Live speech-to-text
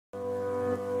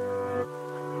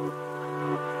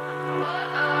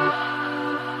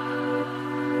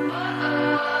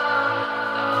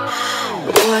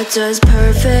does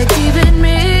perfect even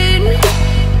mean?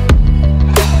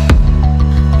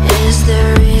 Is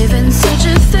there even such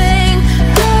a thing?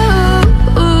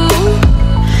 Ooh,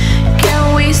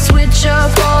 can we switch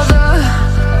up all the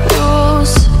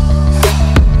rules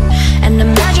and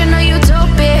imagine a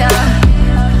utopia?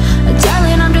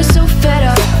 Darling, I'm just so fed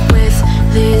up with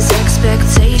these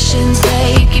expectations.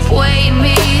 They keep weighing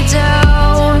me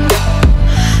down.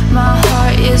 My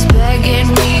heart is begging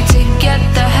me to get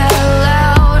the hell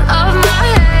out of my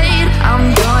head.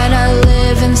 I'm gonna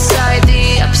live inside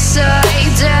the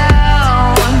upside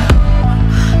down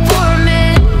for a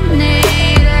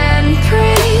minute and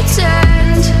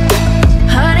pretend,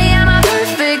 honey, I'm a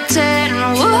perfect 10.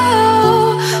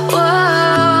 Whoa,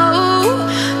 whoa,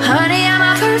 honey, I'm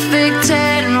a perfect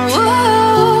 10.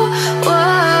 Whoa,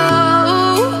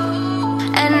 whoa,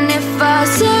 and if I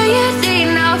say it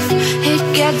enough, it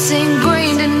gets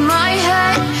ingrained in my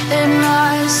head, and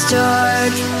I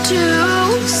start to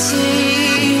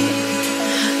see,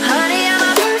 honey, I'm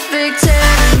a perfect 10.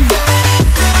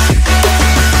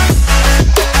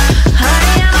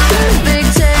 Honey, I'm a perfect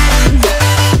 10.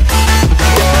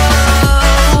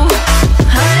 Whoa,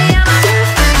 honey, I'm a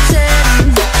perfect 10.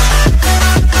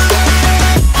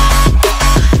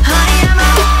 Honey, I'm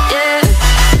a, yeah.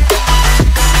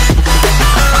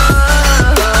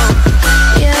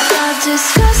 Yeah, I've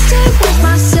discussed it with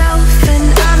myself, and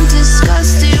I'm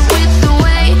disgusted with the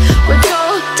way we're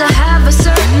told to have a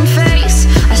certain face,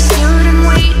 a certain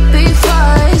weight,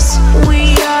 because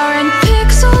we aren't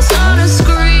pixels on a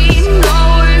screen. No,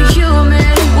 we're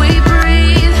human, we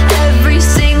breathe. Every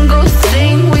single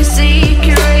thing we see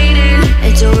curated,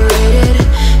 it's overrated.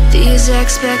 These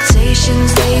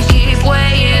expectations, they keep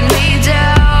weighing me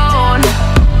down.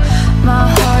 My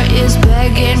heart is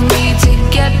begging me to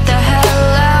get the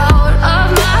hell out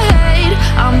of my head.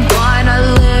 I'm gonna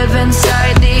live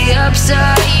inside the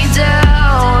upside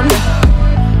down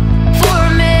for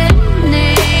a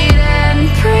minute and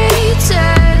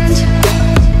pretend,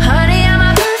 honey, I'm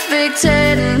a perfect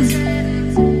 10.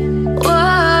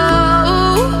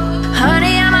 Whoa,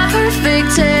 honey, I'm a perfect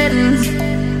 10.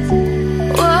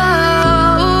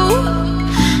 Whoa,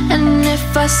 and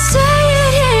if I say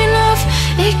it enough,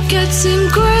 it gets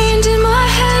ingrained in my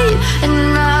head,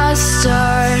 and I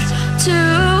start to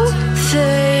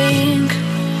think,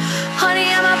 honey,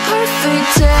 I'm a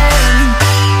perfect 10.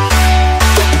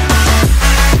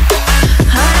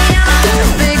 Honey, I'm a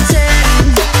perfect 10.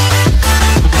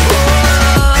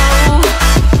 Whoa,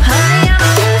 honey, I'm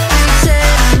a perfect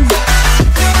 10.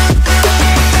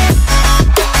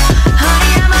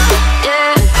 Honey, I'm a,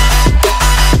 yeah.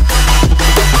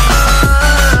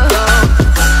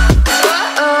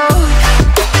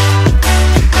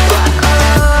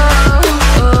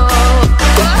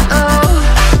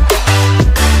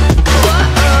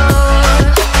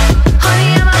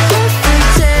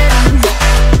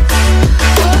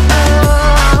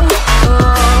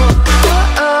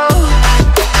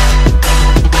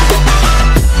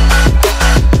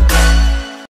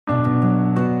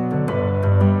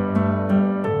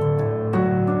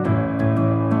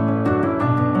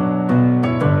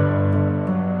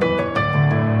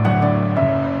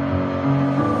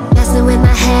 Messing with my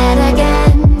head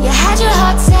again. You had your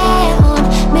heart set on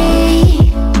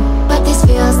me, but these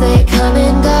feels, they come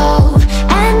and go,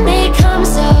 and they come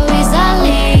so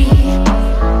easily.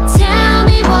 Tell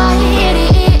me what it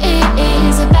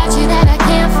is about you that I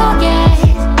can't forget,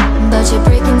 but you're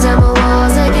breaking down my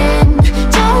walls again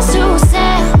just to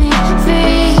set me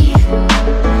free.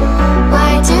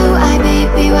 Why do I,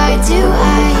 baby, why do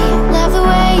I love the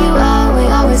way you are,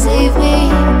 will always leave me?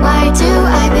 Why do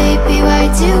I, baby, why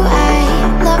do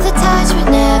I love the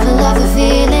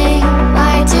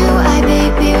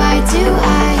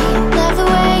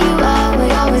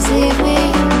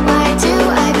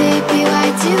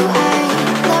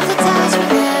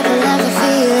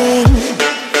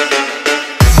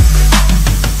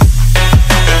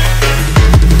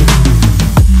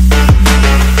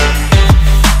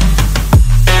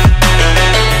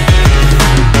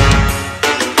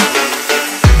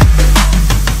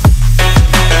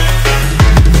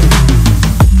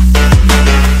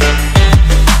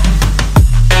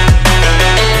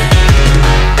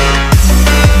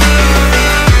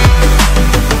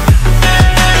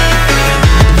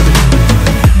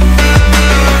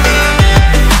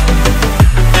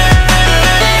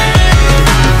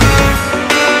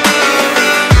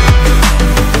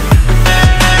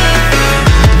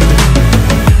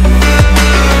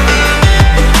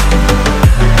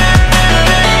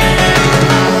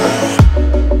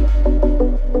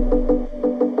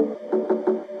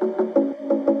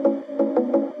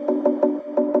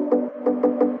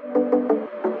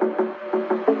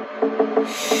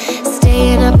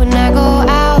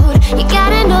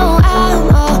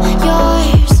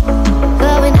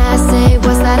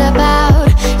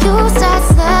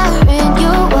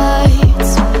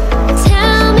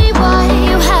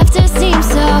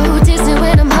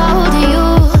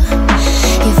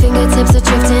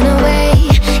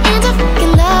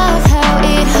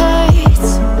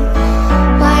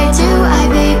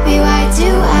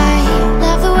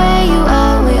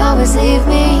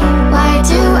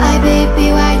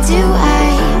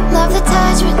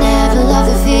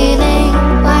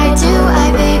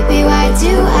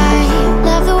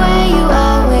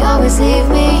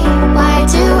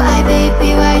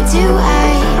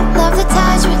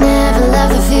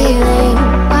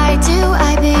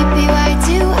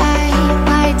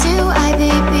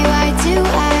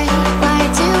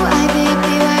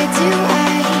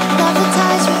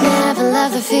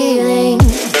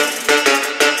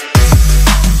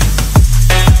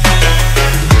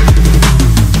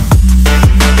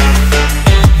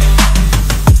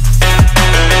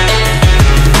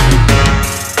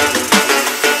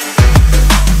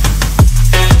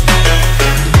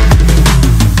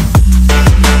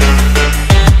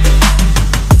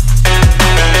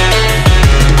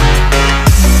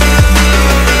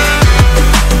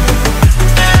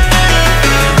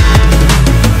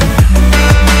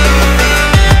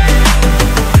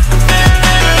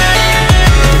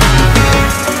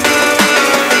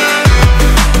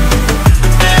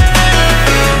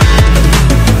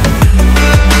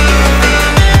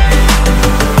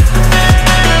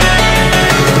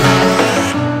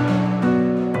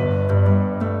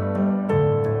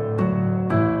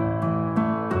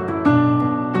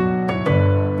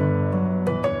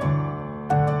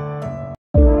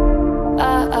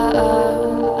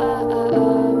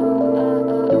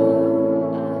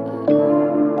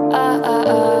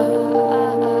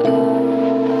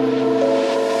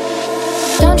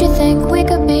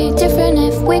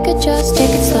Just take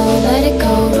it slow, let it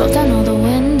go. Roll down all the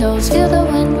windows. Feel the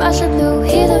wind rushing through.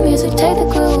 Hear the music, take the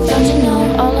groove. Don't you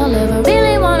know, all I'll ever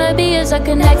really wanna be is a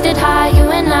connected high.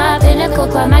 You and I, pinnacle,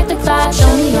 climactic vibe.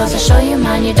 Show me yours, I'll show you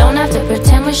mine. You don't have to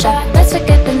pretend we're shy. Let's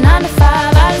forget the 9 to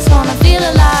 5. I just wanna feel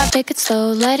alive. Take it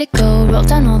slow, let it go. Roll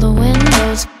down all the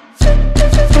windows.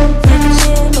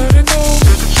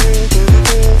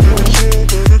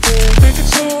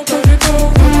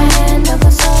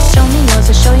 Show me yours,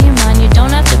 I'll show you mine. You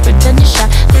don't have to pretend you're shy.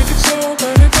 Take it slow,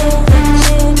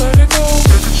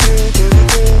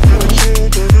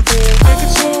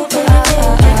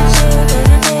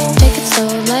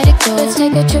 let it go. Let's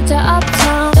take a trip to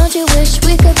uptown. Don't you wish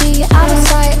we could be out of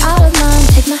sight, out of mind?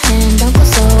 Take my hand, don't go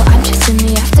slow. I'm chasing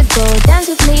the afterglow. Dance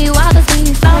with me while the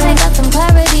beat finally got some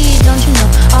clarity. Don't you know,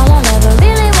 all I'll ever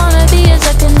really wanna be is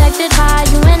a connected high.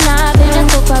 You and I,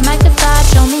 pinnacle, climactic vibe.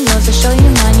 Show me yours, I'll show you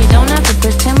mine. You don't have to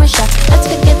pretend we're shy. Let's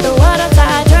forget the world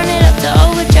outside, turn it up to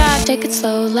overdrive. Take it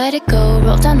slow, let it go.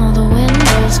 Roll down all the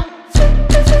windows.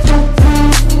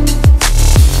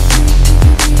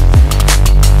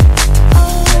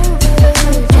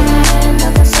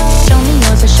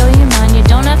 Show you mine, you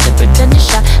don't have to pretend you're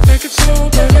shy. Take it slow,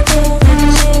 let it go. Take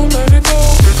it slow, let it go.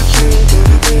 Take it slow,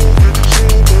 let it go.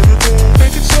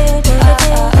 Take it slow, let it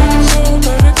go. Take it slow,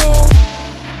 let it go.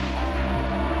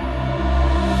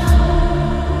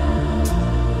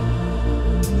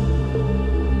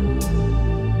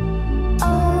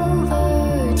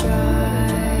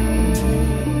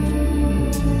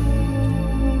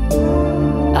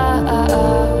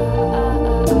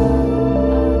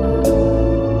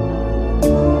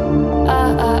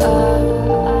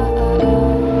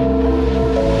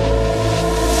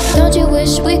 Don't you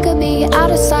wish we could be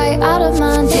out of sight, out of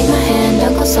mind? Take my hand,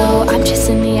 don't go slow. I'm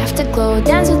chasing the afterglow.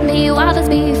 Dance with me while the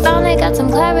beat finally got some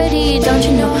clarity. Don't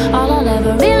you know, all I'll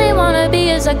ever really wanna be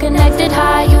is a connected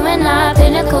high. You and I,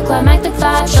 pinnacle, climactic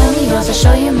vibe. Show me yours, I'll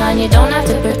show you mine. You don't have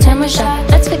to pretend we're shy.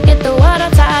 Let's forget the world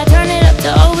outside, turn it up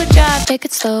to overdrive. Take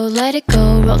it slow, let it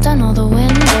go. Roll down all the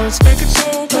windows. Take it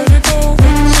slow, let it go.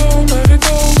 Take it slow, let it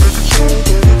go. Take it slow,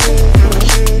 let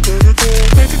it go.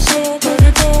 Take it slow, let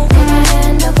it go. Take my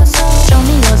hand, don't go slow. Show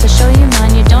me yours, I'll show you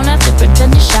mine. You don't have to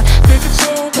pretend you're shy. Take it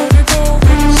slow, let it go.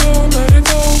 Take it slow, let it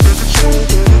go. Take it slow,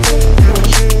 let it go.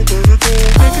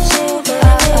 Take it slow,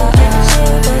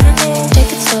 let it go.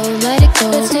 Take it slow, let it go.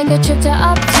 Let's take a trip to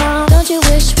uptown. Don't you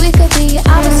wish we could be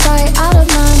out of sight, out of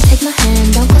mind? Take my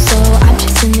hand, don't go slow. I'm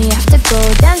chasing the afterglow.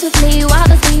 Dance with me while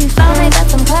the beat finally got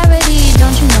some clarity.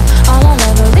 Don't you know, all I'll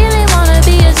ever really wanna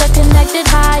be is a connected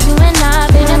high. You and I,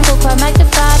 pinnacle, climactic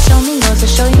vibe. Show me yours,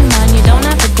 I'll show you mine. You don't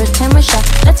have to pretend we're shy.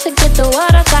 Let's forget the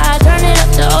world outside, turn it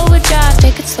up to overdrive.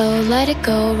 Take it slow, let it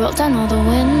go. Roll down all the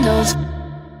windows.